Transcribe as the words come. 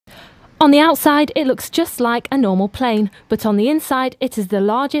On the outside, it looks just like a normal plane, but on the inside, it is the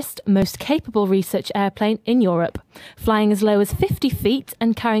largest, most capable research airplane in Europe. Flying as low as 50 feet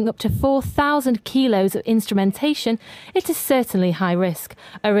and carrying up to 4,000 kilos of instrumentation, it is certainly high risk,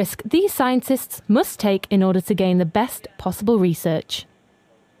 a risk these scientists must take in order to gain the best possible research.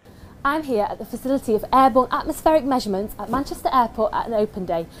 I'm here at the facility of airborne atmospheric measurements at Manchester Airport at an open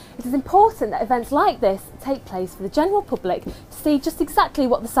day. It is important that events like this take place for the general public to see just exactly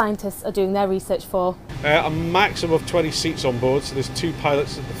what the scientists are doing their research for. A maximum of 20 seats on board, so there's 2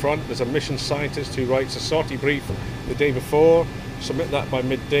 pilots at the front, there's a mission scientist who writes a sortie brief the day before, submit that by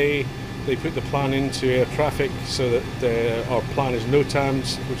midday. They put the plan into air traffic so that our plan is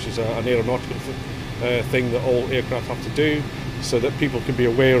NOTAMs, which is an aeronautical thing that all aircraft have to do, so that people can be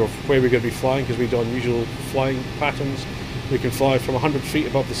aware of where we're going to be flying, because we do unusual flying patterns. We can fly from 100 feet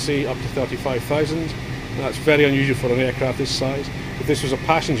above the sea up to 35,000. That's very unusual for an aircraft this size. If this was a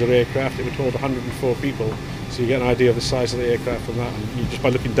passenger aircraft, it would hold 104 people, so you get an idea of the size of the aircraft from that, and just by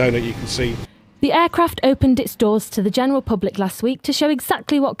looking down it you can see. The aircraft opened its doors to the general public last week to show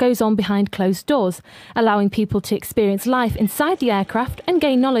exactly what goes on behind closed doors, allowing people to experience life inside the aircraft and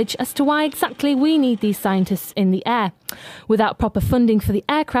gain knowledge as to why exactly we need these scientists in the air. Without proper funding for the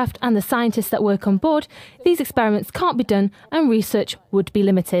aircraft and the scientists that work on board, these experiments can't be done and research would be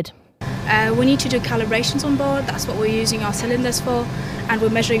limited. We need to do calibrations on board, that's what we're using our cylinders for, and we're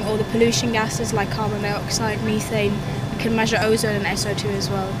measuring all the pollution gases like carbon dioxide, methane. We can measure ozone and SO2 as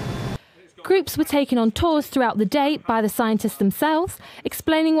well. Groups were taken on tours throughout the day by the scientists themselves,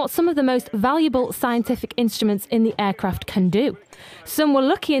 explaining what some of the most valuable scientific instruments in the aircraft can do. Some were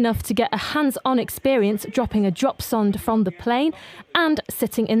lucky enough to get a hands-on experience dropping a drop sonde from the plane and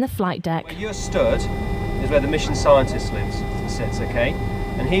sitting in the flight deck. Where you're stood is where the mission scientist sits, okay?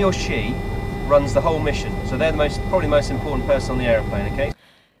 And he or she runs the whole mission, so they're probably the most important person on the aeroplane, okay?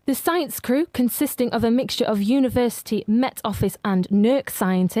 The science crew, consisting of a mixture of University, Met Office and NERC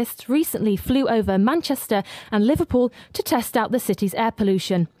scientists, recently flew over Manchester and Liverpool to test out the city's air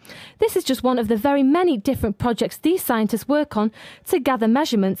pollution. This is just one of the very many different projects these scientists work on to gather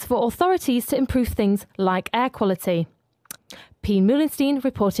measurements for authorities to improve things like air quality. Pien Meulenstein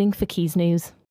reporting for Quays News.